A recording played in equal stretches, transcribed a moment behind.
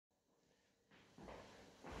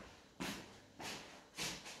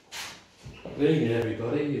Good evening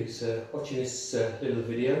everybody who's watching this little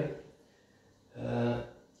video. I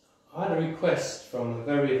had a request from a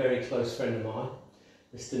very close friend of mine,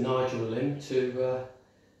 Mr. Nigel Limmy, to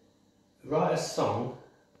write a song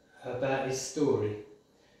about his story.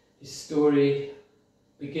 His story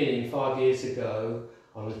beginning 5 years ago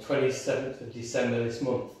on the 27th of December this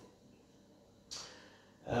month.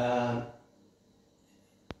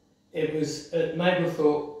 It was at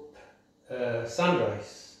Mablethorpe Sand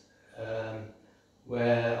Race,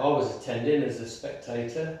 where I was attending as a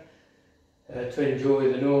spectator to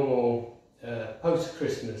enjoy the normal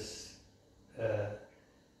post-Christmas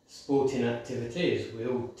sporting activities. We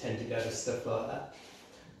all tend to go to stuff like that.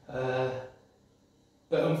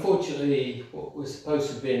 But unfortunately, what was supposed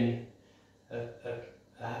to have been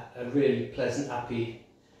a really pleasant, happy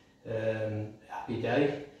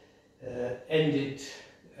day ended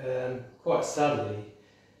quite sadly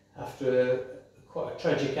after quite a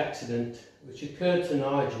tragic accident which occurred to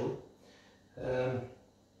Nigel,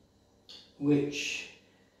 which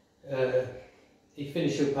he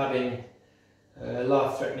finished up having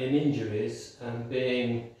life-threatening injuries and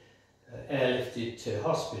being airlifted to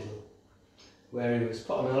hospital, where he was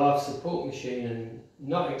put on a life support machine and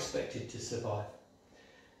not expected to survive.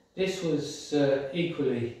 This was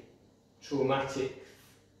equally traumatic,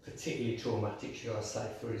 particularly traumatic, should I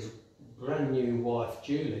say, for his brand new wife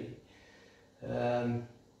Julie,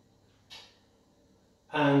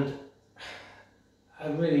 and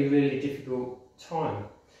a really difficult time.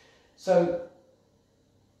 So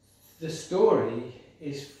the story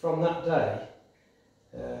is from that day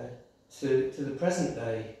to the present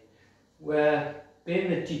day, where, being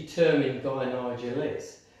the determined guy Nigel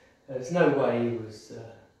is, there's no way he was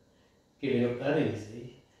giving up that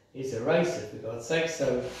easy. He's a racer, for God's sake.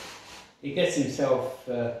 So he gets himself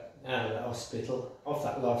out of the hospital, off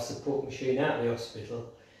that life support machine, out of the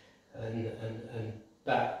hospital, and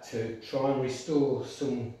back to try and restore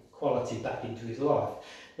some quality back into his life.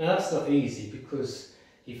 Now that's not easy, because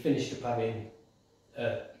he finished up having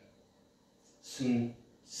some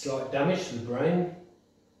slight damage to the brain,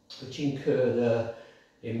 which incurred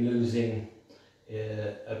him losing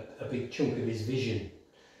a big chunk of his vision.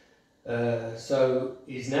 So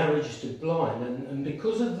he's now registered blind, and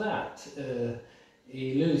because of that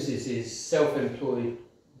he loses his self-employed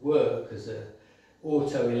work as an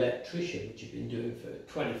auto electrician, which he's been doing for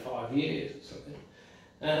 25 years or something,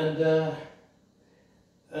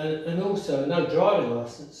 and also no driving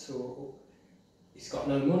licence, or he's got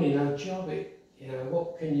no money, no job. You know,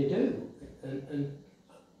 what can you do?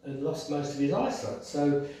 And lost most of his eyesight.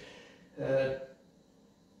 So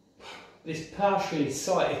this partially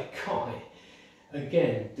sighted guy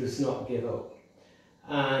again does not give up,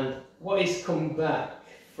 and what he's come back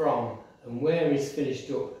from and where he's finished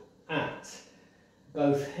up at,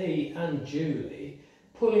 both he and Julie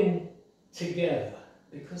pulling together,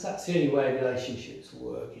 because that's the only way relationships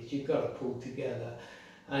work, is you've got to pull together,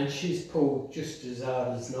 and she's pulled just as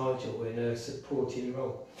hard as Nigel in her supporting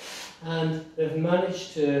role, and they've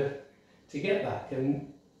managed to get back.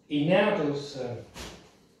 And he now does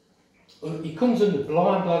he comes under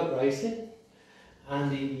Blind Bloke Racing,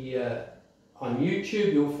 and he on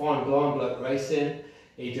YouTube you'll find Blind Bloke Racing.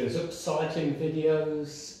 He does upcycling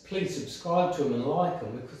videos. Please subscribe to him and like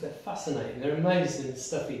them, because they're fascinating. They're amazing, the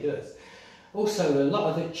stuff he does. Also, a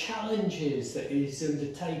lot of the challenges that he's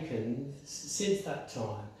undertaken since that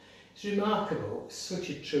time, it's remarkable. It's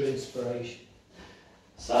such a true inspiration.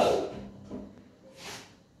 So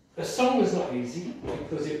the song was not easy,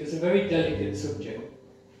 because it was a very delicate subject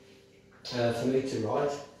for me to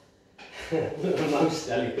write. The most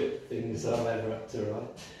delicate things I've ever had to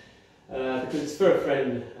write, because it's for a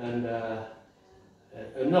friend, and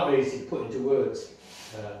not easy to put into words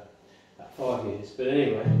at 5 years. But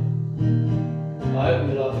anyway, I hope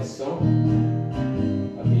you like this song.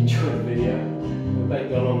 I've enjoyed the video. I bet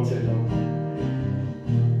it's gone on too long.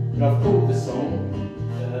 But I've called the song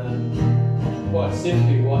quite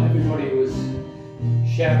simply what everybody was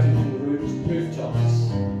shouting from the rooftops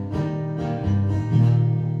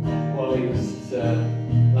while he was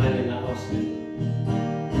laying in that hospital.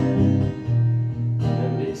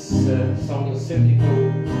 And its song was simply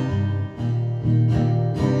called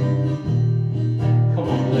Come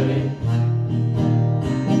On Limmy.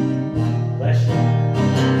 Bless you.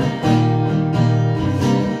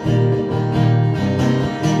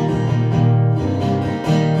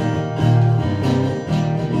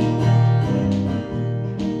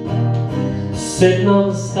 Sitting on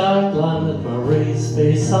the start line with my raised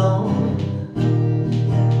face on,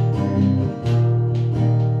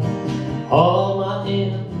 all my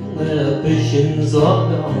inhibitions are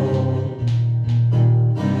gone.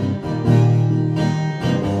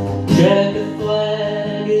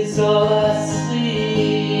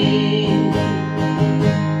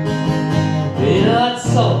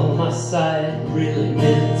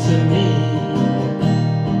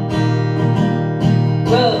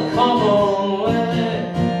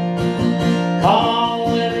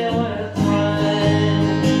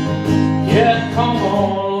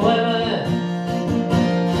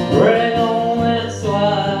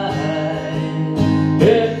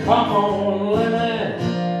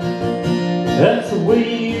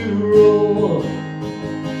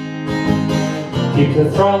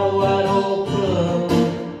 throttle wide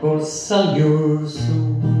open, gonna sell your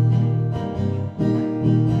soul.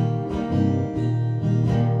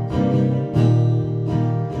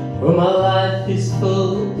 Well, my life is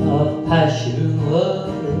full of passion and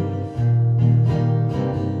love,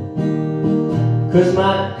 'cause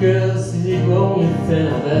my girl's the only thing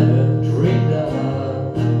I've ever dreamed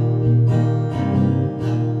of.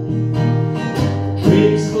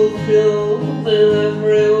 Dreams fulfilled in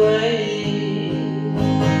every way,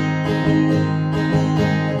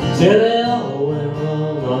 till it all went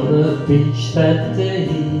wrong on the beach that day.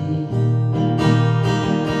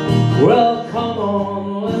 Well, come on,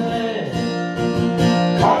 Limmy,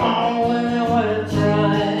 come on, Limmy, let's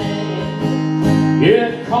ride. Yeah,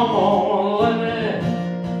 come on, Limmy,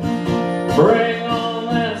 bring on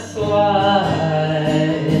that slide.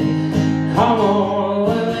 Come on,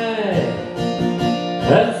 Limmy,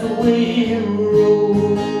 that's the way you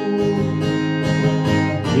roll.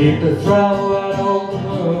 Keep the throttle wide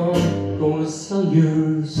open, gonna sell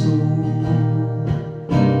your soul.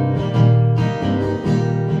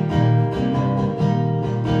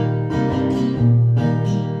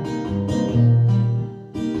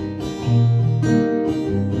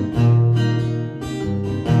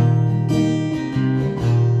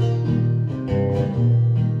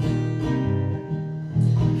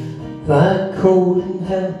 Like cold and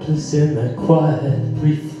helpless in that quiet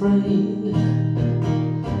refrain,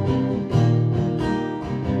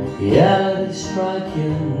 reality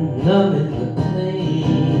striking, numbing the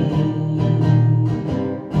pain.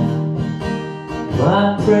 My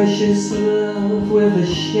precious love with a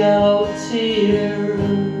shallow tear,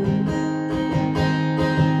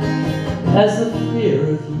 as the fear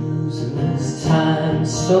of losing this time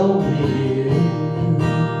so near.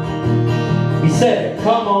 He said,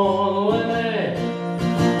 come on, Limmy,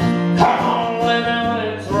 come on, Limmy,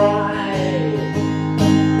 let's ride.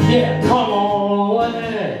 Yeah, come on,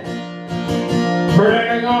 Limmy,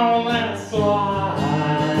 bring on that slide.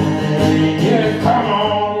 Yeah, come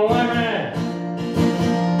on, Limmy.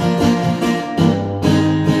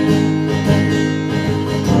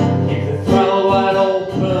 Keep the throttle wide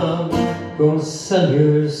open, gonna sell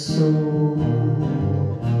your soul.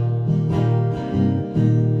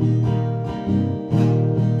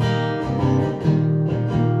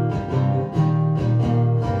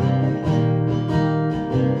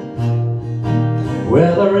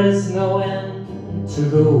 Well, there is no end to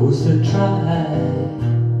those that try.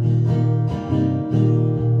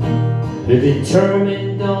 The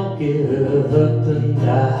determined don't give up and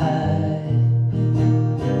die.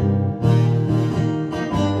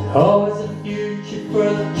 Always a future for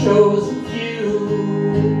the chosen few.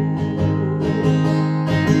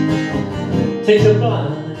 Take the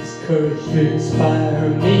blindness, courage to inspire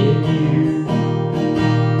me and you.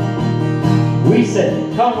 We said,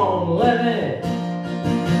 come on, Limmy,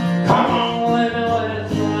 come on, Limmy,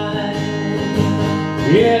 let's ride.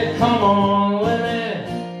 Yeah, come on, Limmy,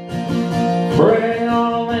 bring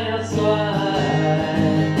on that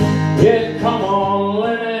slide. Yeah, come on,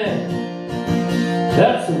 Limmy,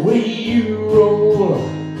 that's the way you roll.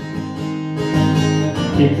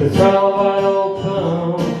 Keep the throttle wide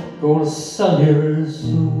open, gonna sell your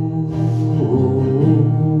soul.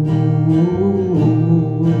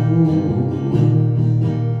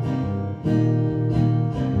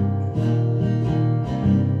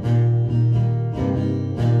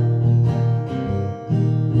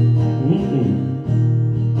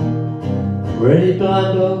 Ready,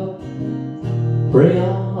 blind, bring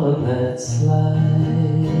on that slide.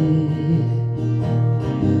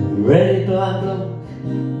 Ready, blind,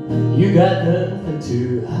 you got nothing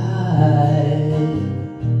to hide.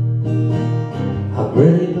 I'm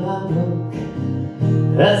ready, blind,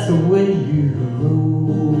 that's the way you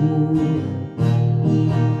roll.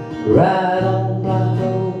 Ride on,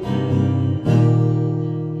 blind,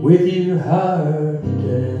 with your heart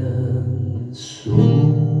and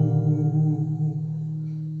soul.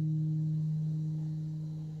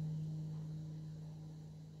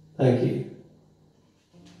 Thank you.